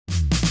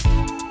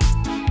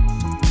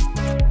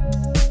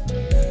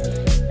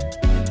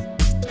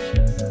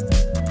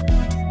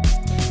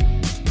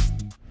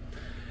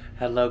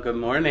Hello, good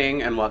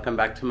morning, and welcome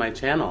back to my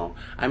channel.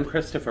 I'm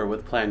Christopher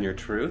with Plan Your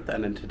Truth,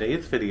 and in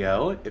today's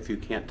video, if you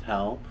can't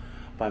tell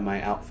by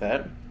my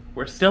outfit,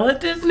 we're still at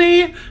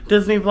Disney!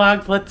 Disney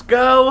vlogs, let's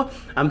go!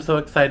 I'm so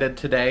excited.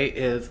 Today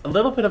is a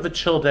little bit of a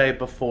chill day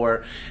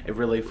before a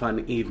really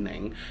fun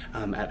evening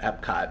at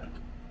EPCOT.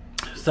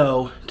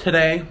 So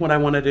today, what I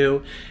want to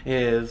do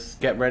is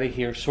get ready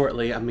here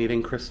shortly. I'm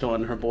meeting Crystal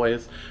and her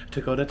boys to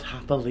go to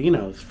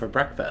Topolino's for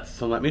breakfast.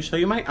 So let me show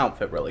you my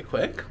outfit really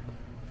quick.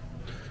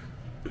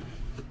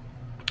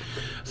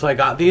 So I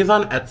got these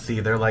on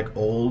Etsy. They're like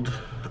old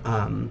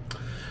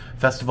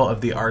Festival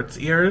of the Arts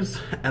ears,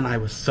 and I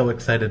was so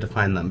excited to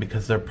find them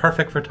because they're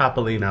perfect for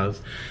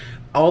Topolino's.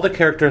 All the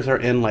characters are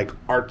in like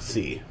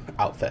artsy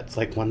outfits.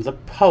 Like one's a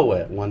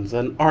poet, one's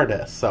an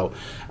artist. So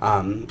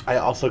I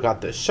also got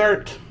this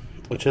shirt,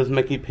 which is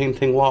Mickey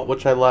painting Walt,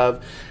 which I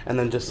love, and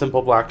then just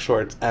simple black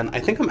shorts. And I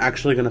think I'm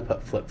actually gonna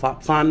put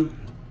flip-flops on,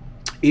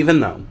 even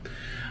though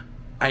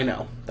I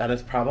know that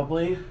is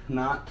probably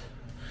not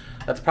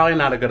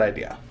a good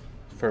idea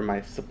for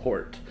my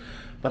support,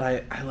 but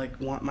I like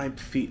want my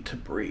feet to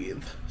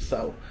breathe,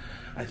 so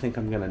I think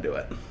I'm gonna do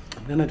it.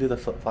 I'm gonna do the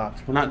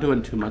flip-flops. We're not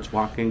doing too much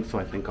walking, so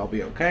I think I'll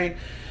be okay,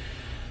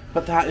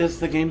 but that is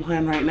the game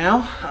plan right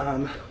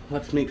now.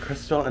 Let's meet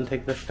Crystal and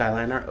take the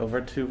Skyliner over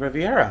to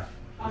Riviera.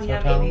 Oh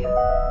yeah, baby.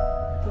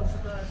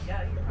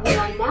 We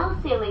are now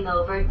sailing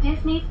over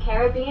Disney's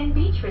Caribbean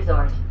Beach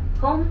Resort,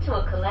 home to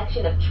a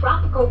collection of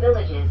tropical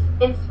villages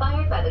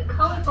inspired by the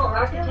colorful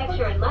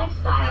architecture and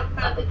lifestyle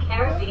of the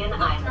Caribbean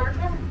islands.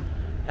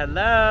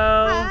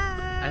 Hello!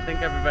 Hi. I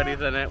think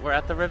everybody's in it. We're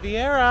at the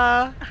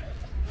Riviera!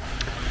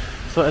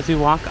 So as you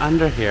walk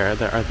under here,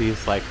 there are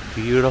these like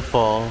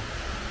beautiful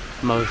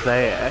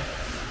mosaics.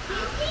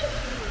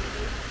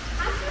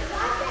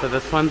 So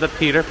this one's a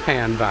Peter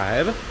Pan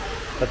vibe,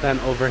 but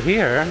then over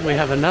here we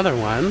have another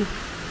one,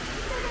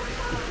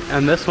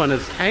 and this one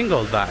is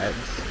Tangled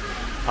vibes.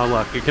 Oh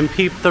look, you can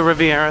peep the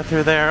Riviera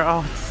through there.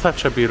 Oh, it's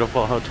such a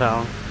beautiful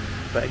hotel.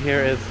 But here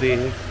is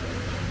the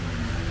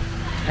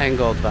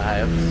Tangled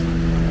vibes.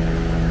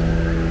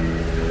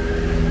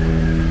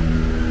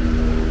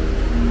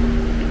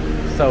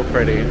 So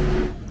pretty.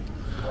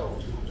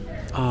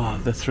 Oh,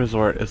 this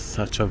resort is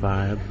such a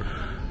vibe.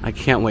 I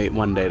can't wait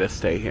one day to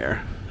stay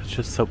here. It's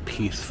just so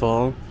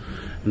peaceful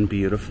and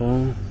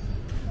beautiful.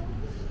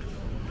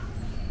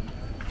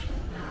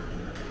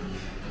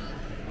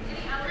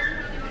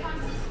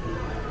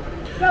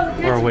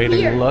 We're waiting.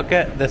 Beer. Look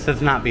at this.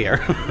 Is not beer.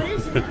 What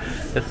is it?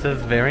 This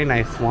is very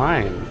nice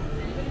wine.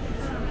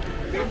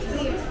 That's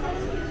beer.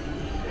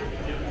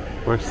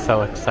 We're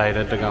so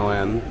excited to go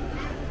in.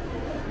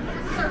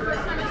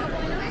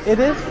 It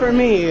is for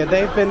me.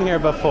 They've been here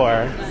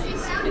before.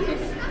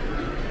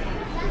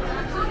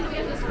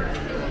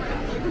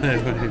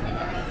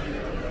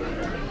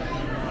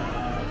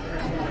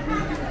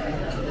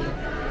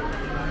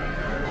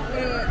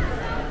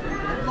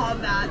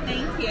 Love that.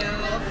 Thank you.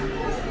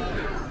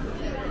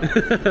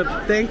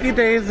 Thank you,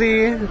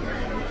 Daisy.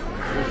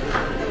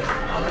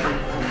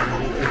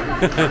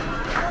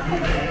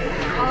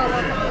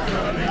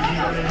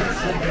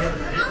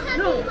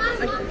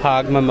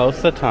 Pog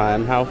mimosa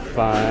time. How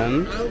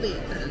fun. I'll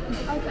leave then.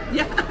 Okay.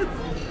 Yes.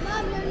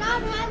 Mom, you're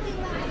not having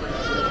that.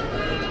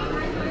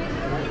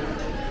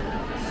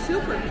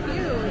 Super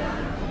cute.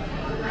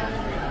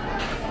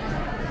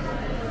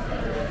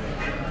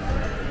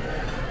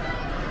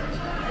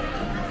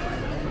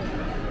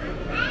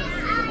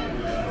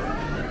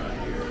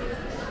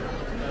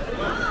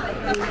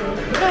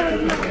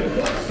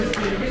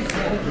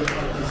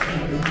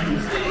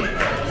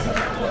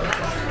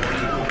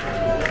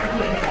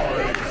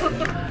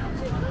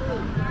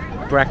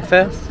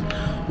 Breakfast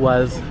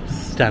was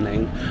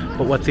stunning,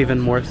 but what's even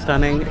more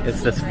stunning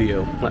is this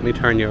view. Let me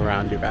turn you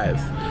around, you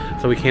guys.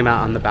 So we came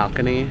out on the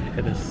balcony.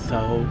 It is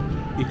so,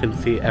 you can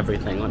see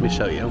everything. Let me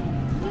show you.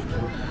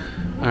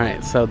 All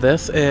right, so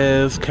this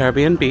is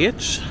Caribbean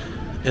Beach,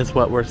 is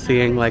what we're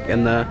seeing like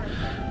in the,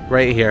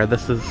 right here.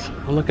 This is,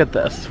 oh, look at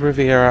this,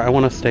 Riviera. I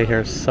want to stay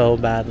here so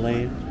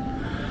badly.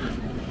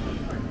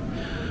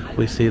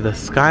 We see the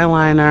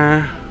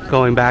Skyliner.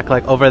 Going back,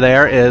 like over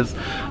there is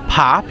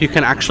Pop. You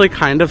can actually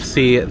kind of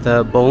see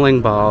the bowling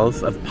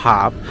balls of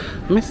Pop.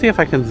 Let me see if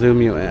I can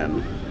zoom you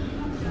in.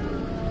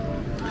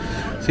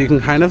 So you can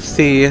kind of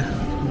see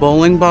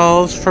bowling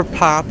balls for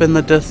Pop in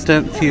the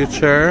distant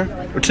future.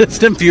 Or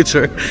distant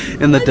future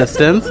in the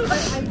distance.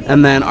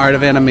 And then Art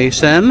of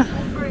Animation.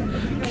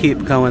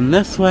 Keep going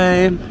this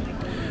way.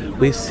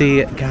 We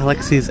see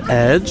Galaxy's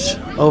Edge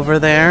over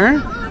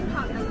there.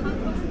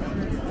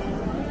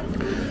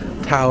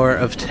 Tower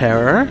of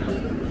Terror.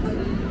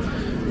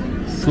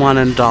 Swan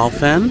and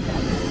Dolphin.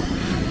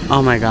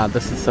 Oh my god,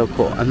 this is so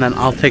cool. And then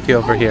I'll take you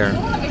over here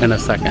in a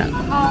second.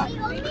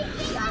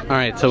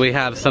 Alright, so we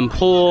have some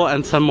pool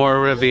and some more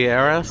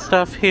Riviera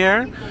stuff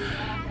here.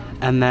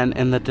 And then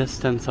in the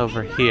distance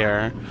over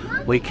here,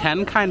 we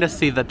can kind of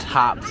see the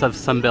tops of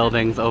some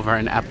buildings over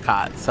in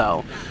EPCOT.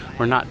 So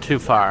we're not too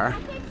far.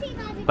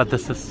 But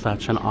this is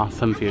such an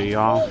awesome view,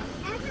 y'all.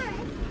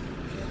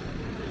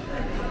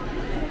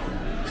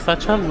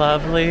 such a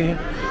lovely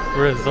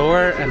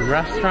resort and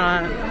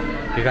restaurant.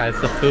 You guys,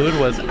 the food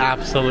was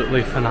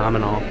absolutely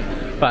phenomenal.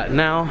 But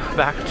now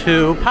back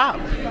to Pop.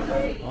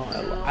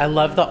 Oh, I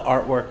love the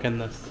artwork in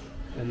this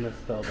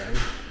building.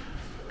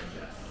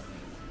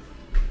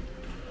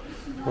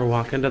 We're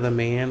walking to the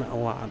main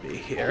lobby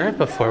here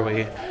before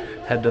we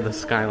head to the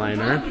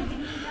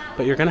Skyliner.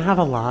 But you're gonna have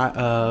a lot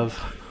of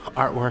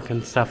artwork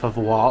and stuff of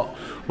Walt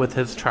with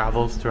his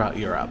travels throughout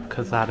Europe,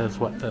 because that is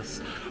what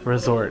this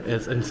resort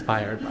is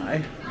inspired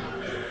by.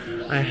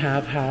 I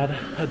have had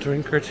a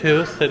drink or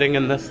two sitting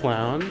in this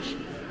lounge.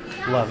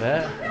 Love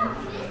it.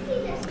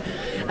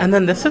 And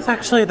then this is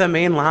actually the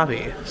main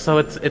lobby. So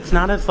it's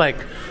not as like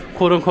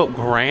quote unquote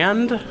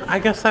grand, I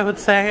guess I would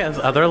say, as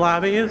other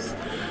lobbies,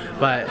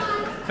 but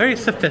very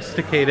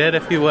sophisticated,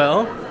 if you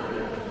will.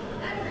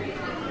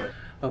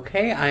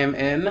 Okay, I am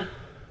in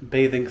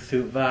bathing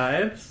suit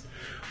vibes.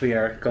 We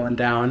are going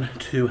down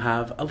to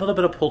have a little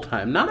bit of pool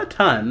time. Not a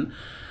ton,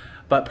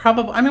 but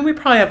probably, I mean, we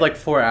probably have like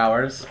 4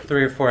 hours,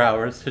 3 or 4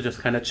 hours to just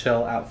kind of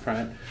chill out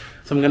front.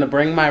 So I'm gonna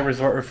bring my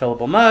resort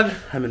refillable mug.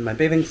 I'm in my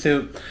bathing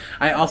suit.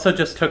 I also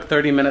just took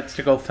 30 minutes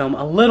to go film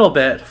a little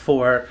bit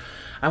for,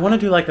 I wanna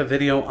do like a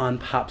video on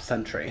Pop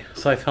Century.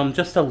 So I filmed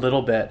just a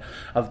little bit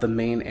of the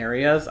main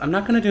areas. I'm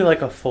not gonna do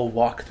like a full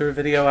walkthrough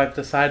video, I've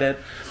decided.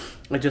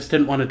 I just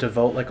didn't want to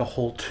devote like a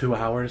whole 2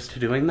 hours to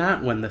doing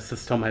that when this is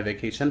still my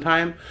vacation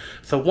time.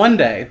 So one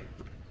day,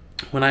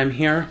 when I'm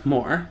here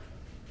more,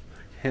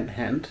 hint,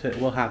 hint, it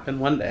will happen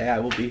one day, I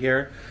will be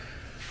here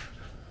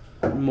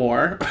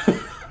more.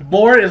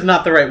 More is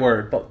not the right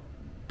word, but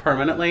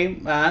permanently.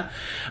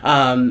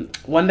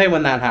 One day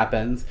when that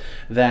happens,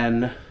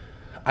 then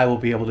I will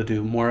be able to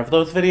do more of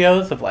those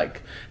videos of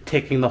like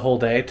taking the whole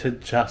day to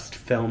just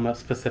film a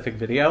specific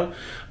video.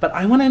 But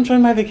I want to enjoy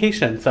my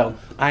vacation, so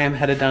I am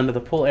headed down to the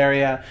pool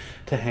area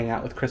to hang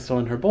out with Crystal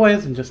and her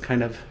boys and just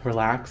kind of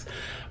relax.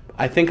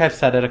 I think I've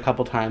said it a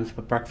couple times,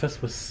 but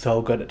breakfast was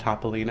so good at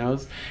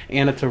Topolino's,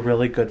 and it's a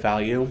really good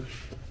value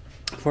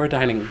for a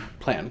dining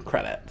plan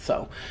credit.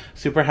 So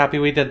super happy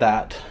we did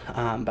that.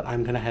 But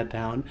I'm gonna head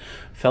down,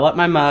 fill up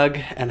my mug,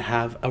 and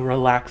have a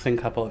relaxing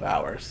couple of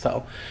hours.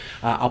 So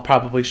I'll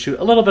probably shoot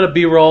a little bit of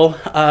B-roll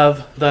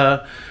of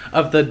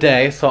the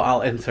day, so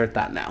I'll insert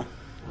that now.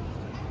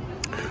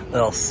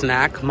 Little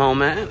snack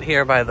moment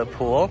here by the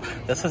pool.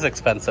 This is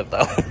expensive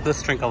though.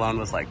 This drink alone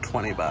was like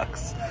 20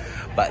 bucks,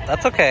 but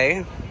that's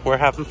okay. We're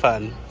having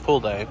fun. Pool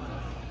day.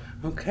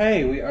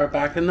 Okay, we are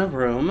back in the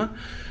room.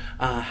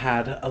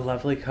 Had a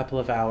lovely couple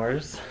of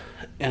hours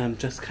and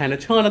just kind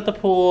of chilling at the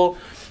pool.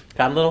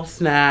 Got a little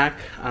snack.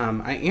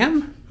 I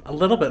am a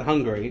little bit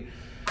hungry.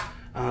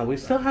 We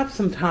still have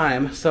some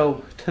time.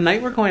 So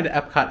tonight we're going to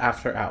EPCOT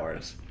after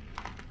hours.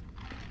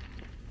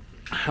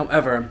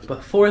 However,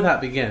 before that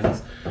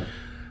begins,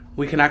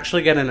 we can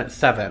actually get in at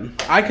 7.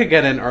 I could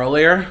get in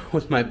earlier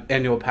with my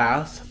annual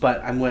pass,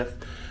 but I'm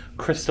with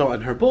Crystal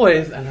and her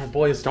boys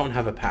don't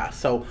have a pass.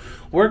 So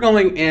we're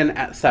going in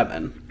at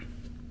 7.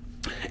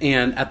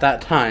 And at that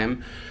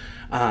time,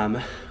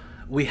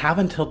 we have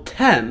until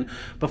 10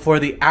 before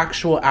the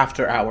actual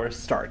after hours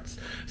starts.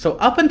 So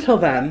up until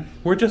then,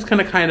 we're just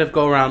gonna kind of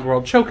go around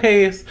World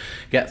Showcase,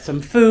 get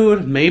some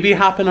food, maybe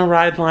hop in a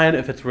ride line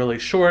if it's really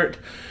short.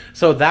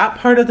 So that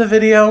part of the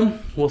video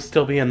will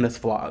still be in this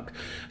vlog.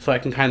 So I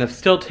can kind of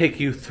still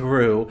take you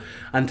through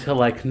until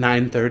like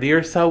 9:30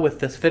 or so with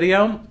this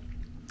video.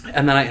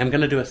 And then I am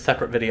going to do a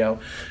separate video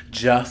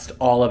just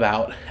all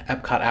about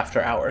EPCOT after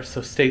hours.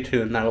 So stay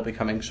tuned, that'll be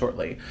coming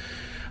shortly.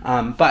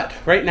 But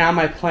right now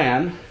my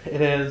plan,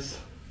 it is,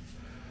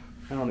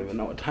 I don't even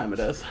know what time it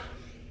is.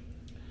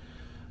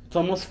 It's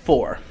almost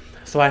 4.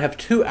 So I have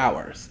 2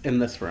 hours in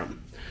this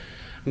room.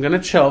 I'm going to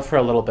chill for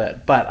a little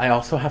bit, but I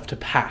also have to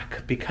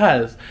pack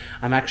because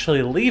I'm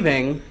actually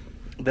leaving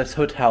this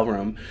hotel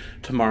room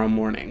tomorrow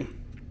morning.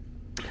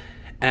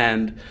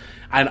 And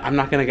I'm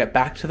not going to get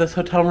back to this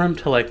hotel room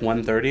till like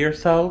 1:30 or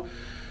so,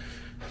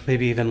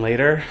 maybe even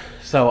later.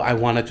 So I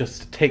want to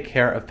just take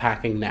care of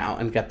packing now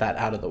and get that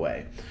out of the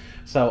way.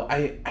 So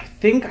I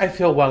think I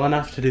feel well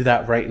enough to do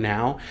that right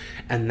now,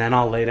 and then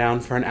I'll lay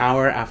down for an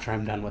hour after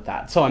I'm done with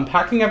that. So I'm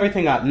packing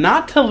everything up,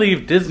 not to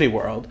leave Disney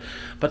World,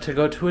 but to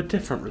go to a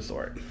different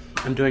resort.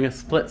 I'm doing a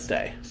split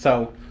stay.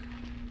 So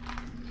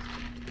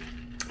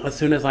as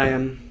soon as I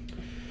am...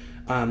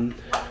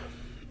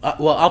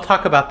 well, I'll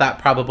talk about that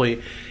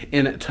probably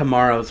in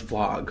tomorrow's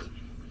vlog,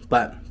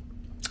 but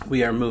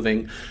we are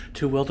moving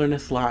to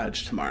Wilderness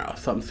Lodge tomorrow,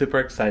 so I'm super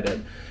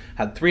excited.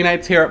 Had 3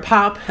 nights here at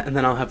Pop, and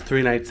then I'll have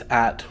 3 nights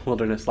at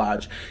Wilderness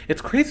Lodge.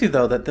 It's crazy,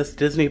 though, that this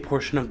Disney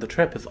portion of the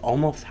trip is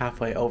almost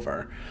halfway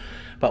over,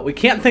 but we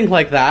can't think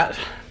like that.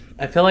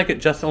 I feel like it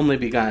just only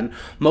begun.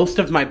 Most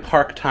of my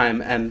park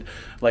time and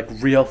like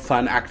real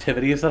fun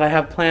activities that I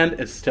have planned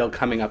is still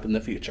coming up in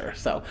the future.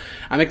 So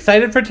I'm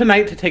excited for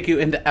tonight to take you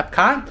into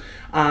EPCOT.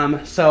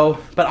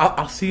 But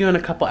I'll see you in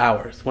a couple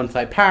hours once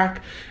I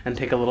pack and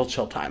take a little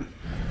chill time.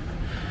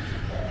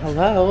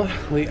 Hello,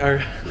 we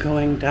are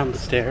going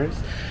downstairs.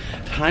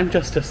 Time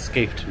just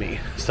escaped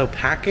me. So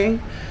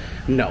packing,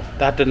 no,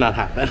 that did not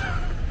happen.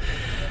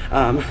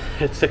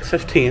 It's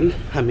 6:15.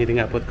 I'm meeting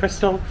up with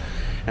Crystal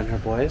and her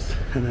boys,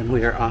 and then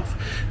we are off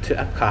to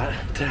EPCOT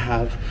to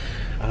have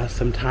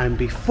some time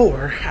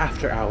before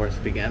after hours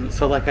begin.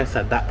 So like I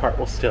said, that part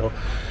will still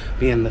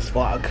be in this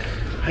vlog.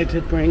 I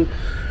did bring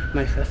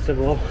my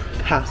festival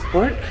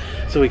passport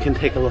so we can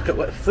take a look at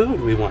what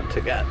food we want to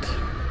get.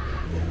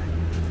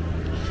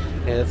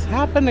 It's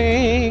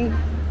happening!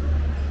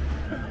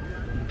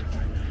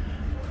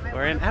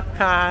 We're in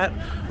EPCOT,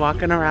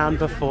 walking around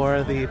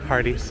before the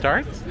party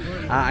starts.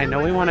 I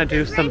know we want to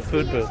do some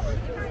food booths.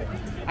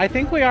 I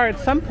think we are at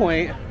some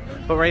point,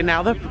 but right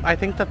now I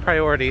think the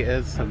priority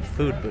is some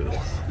food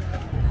booths.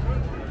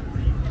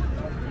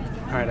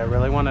 Alright, I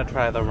really want to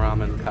try the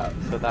ramen cup,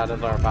 so that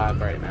is our vibe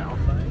right now.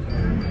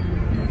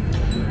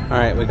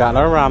 Alright, we got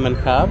our ramen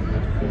cup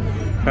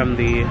from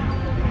the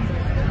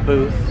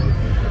booth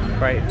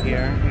right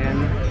here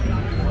in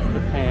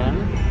Japan.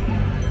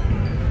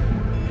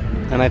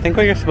 And I think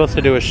what you're supposed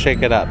to do is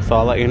shake it up, so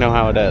I'll let you know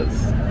how it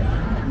is.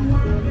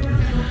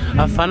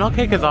 A funnel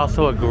cake is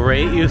also a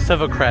great use of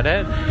a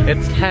credit.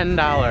 It's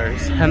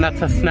 $10, and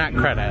that's a snack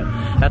credit.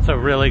 That's a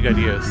really good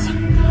use.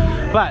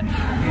 But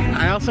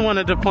I also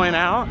wanted to point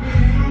out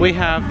we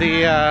have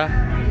the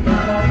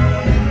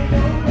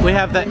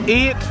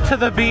Eat to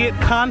the Beat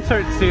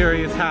concert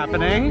series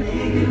happening.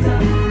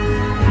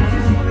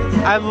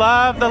 I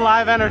love the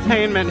live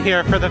entertainment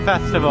here for the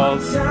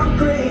festivals.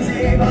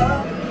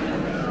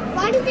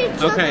 Why did they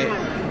Okay,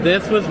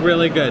 this was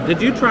really good.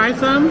 Did you try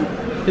some?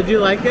 Did you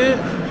like it?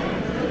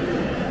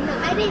 No,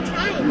 I didn't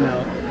try it.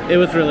 No, it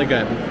was really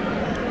good.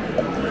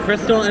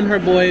 Crystal and her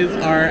boys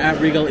are at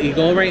Regal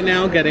Eagle right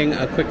now getting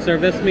a quick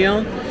service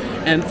meal.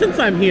 And since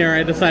I'm here,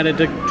 I decided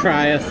to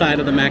try a side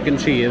of the mac and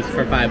cheese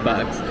for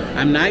 $5.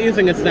 I'm not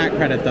using a snack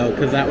credit though,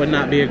 because that would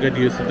not be a good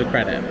use of the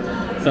credit.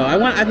 So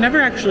I've never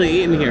actually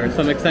eaten here,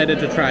 so I'm excited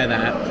to try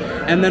that.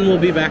 And then we'll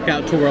be back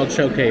out to World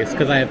Showcase,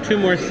 because I have 2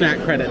 more snack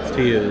credits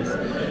to use.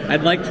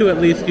 I'd like to at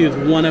least use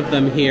one of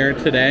them here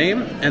today,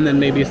 and then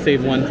maybe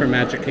save one for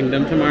Magic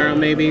Kingdom tomorrow,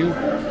 maybe.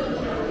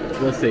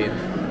 We'll see. Do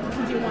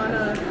you want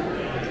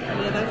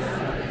any of this?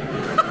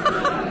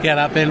 Get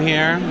up in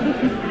here.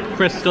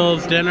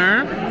 Crystal's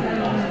dinner.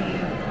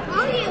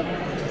 All you.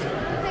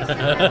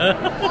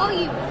 All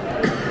you.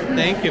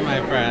 Thank you,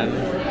 my friend.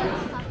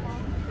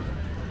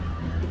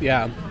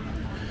 Yeah.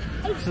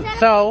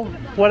 So,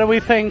 what do we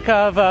think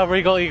of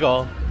Regal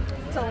Eagle?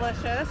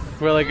 Delicious.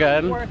 Really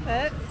good. Worth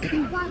it.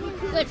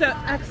 It's an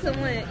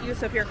excellent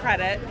use of your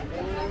credit.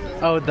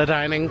 Oh, the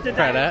dining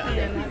credit.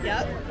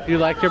 Yep. You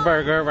like your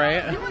burger,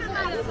 right?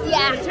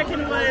 Yeah. The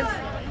chicken was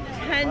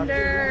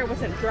tender, it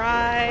wasn't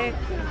dry.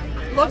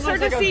 Looks are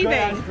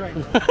deceiving.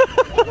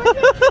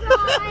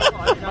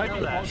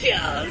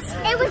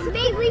 It was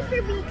vaguely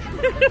for me.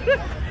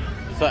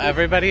 So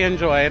everybody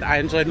enjoyed. I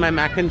enjoyed my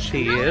mac and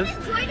cheese. I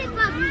enjoyed it,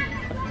 but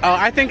Oh,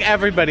 I think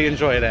everybody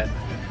enjoyed it.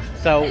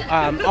 So,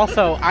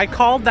 also, I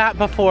called that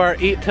before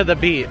Eat to the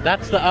Beat.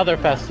 That's the other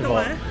festival.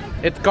 The what?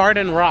 It's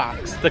Garden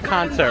Rocks, the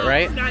concert, Rocks,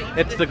 right? not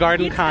It's the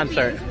garden Eat to the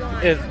concert.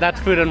 Beat is That's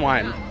food and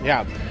wine.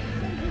 Yeah.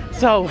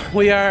 So,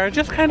 we are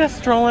just kind of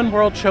strolling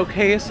World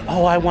Showcase.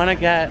 Oh, I want to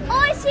get... oh,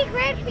 I see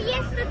Grand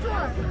Fiesta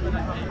Tour.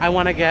 I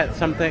want to get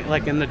something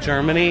like in the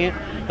Germany,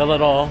 the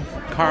little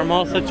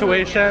caramel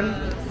situation.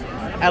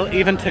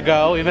 Even to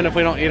go, even if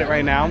we don't eat it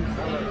right now.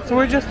 So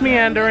we're just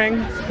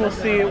meandering. We'll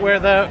see where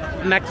the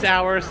next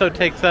hour or so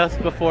takes us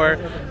before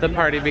the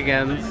party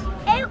begins.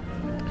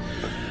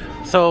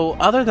 So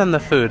other than the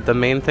food, the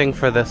main thing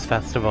for this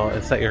festival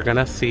is that you're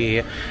gonna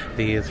see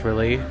these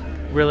really,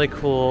 really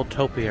cool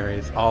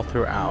topiaries all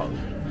throughout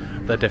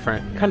the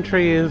different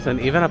countries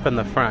and even up in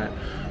the front.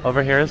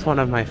 Over here is one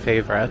of my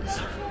favorites.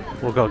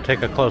 We'll go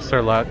take a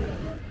closer look.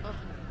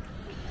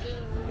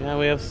 Yeah,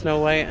 we have Snow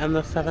White and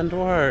the 7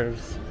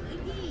 Dwarves.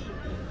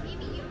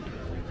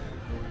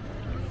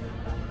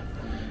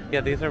 Yeah,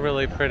 these are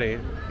really pretty.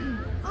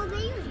 Oh, they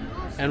use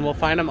balls. And we'll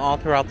find them all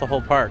throughout the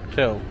whole park,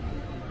 too.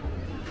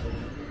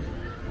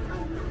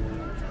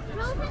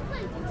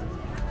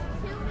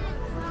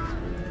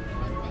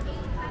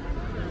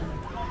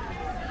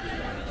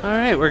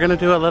 Alright, we're gonna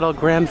do a little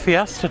Grand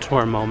Fiesta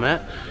Tour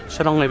moment.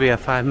 Should only be a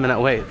 5-minute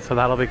wait, so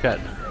that'll be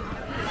good.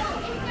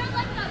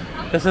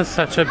 This is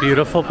such a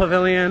beautiful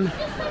pavilion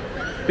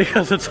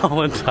because it's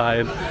all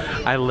inside.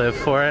 I live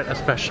for it,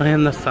 especially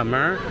in the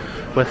summer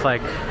with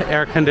like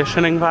air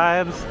conditioning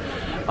vibes.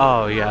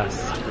 Oh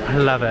yes, I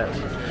love it.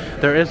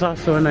 There is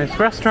also a nice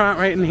restaurant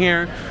right in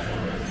here,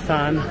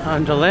 San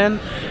Angelin,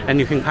 and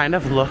you can kind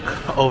of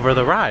look over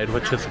the ride,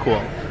 which is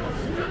cool.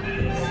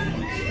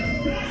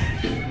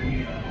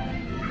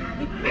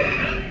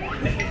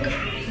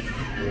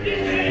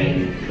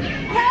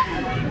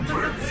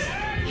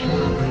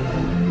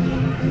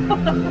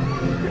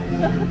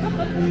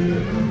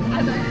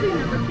 I've actually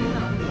never seen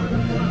that one.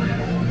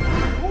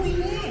 Oh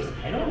yes,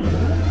 I don't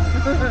know.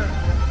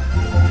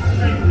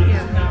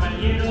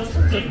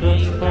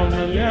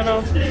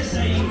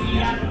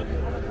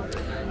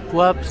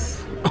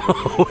 Whoops.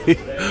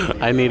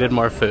 I needed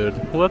more food.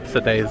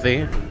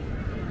 Whoops-a-daisy.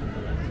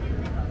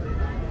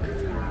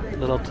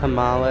 Little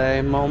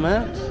tamale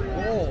moment.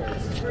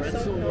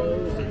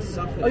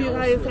 Oh, you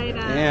guys say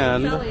that?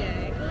 And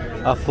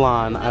a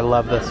flan. I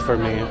love this for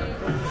me.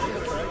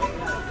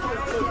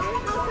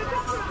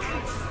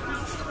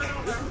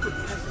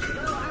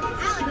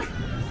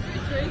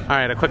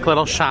 Alright, a quick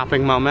little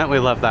shopping moment. We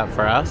love that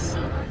for us.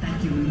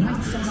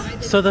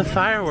 So the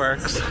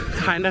fireworks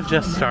kind of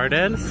just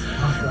started.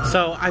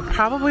 So I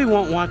probably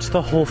won't watch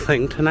the whole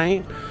thing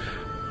tonight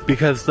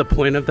because the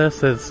point of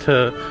this is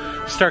to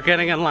start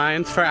getting in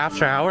lines for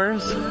after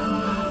hours.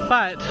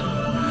 But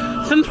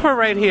since we're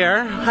right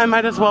here, I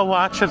might as well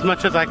watch as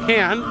much as I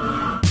can.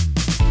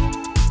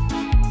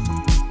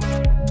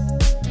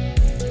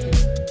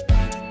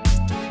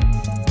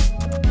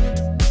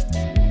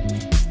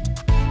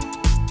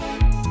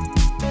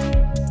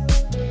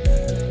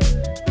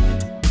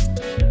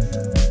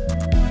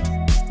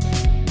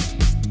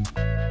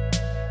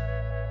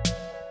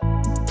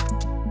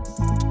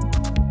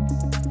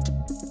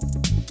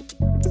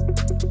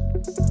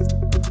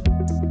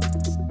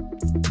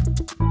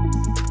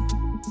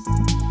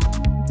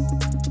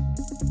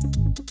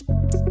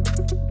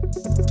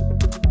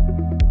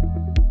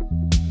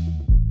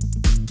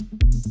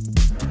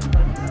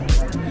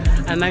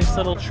 A nice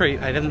little treat.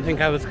 I didn't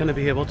think I was going to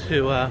be able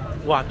to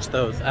watch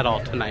those at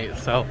all tonight,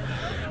 so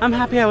I'm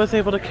happy I was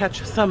able to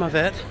catch some of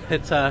it.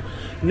 It's a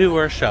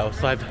newer show,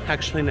 so I've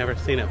actually never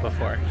seen it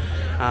before.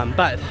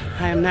 But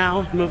I am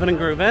now moving and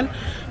grooving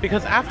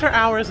because After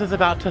Hours is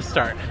about to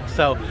start,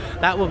 so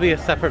that will be a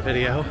separate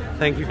video.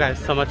 Thank you guys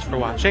so much for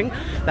watching.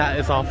 That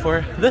is all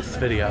for this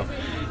video.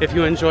 If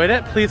you enjoyed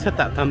it, please hit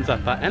that thumbs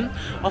up button.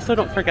 Also,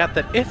 don't forget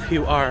that if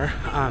you are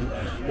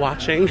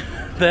watching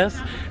this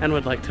and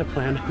would like to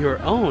plan your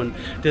own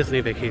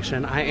Disney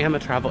vacation, I am a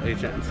travel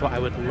agent, so I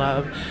would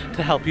love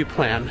to help you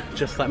plan.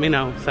 Just let me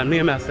know, send me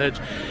a message,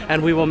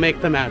 and we will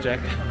make the magic.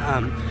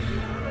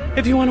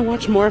 If you want to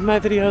watch more of my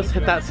videos,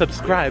 hit that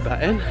subscribe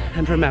button,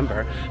 and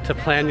remember to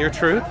plan your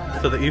truth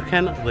so that you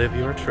can live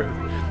your truth.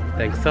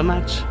 Thanks so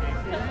much.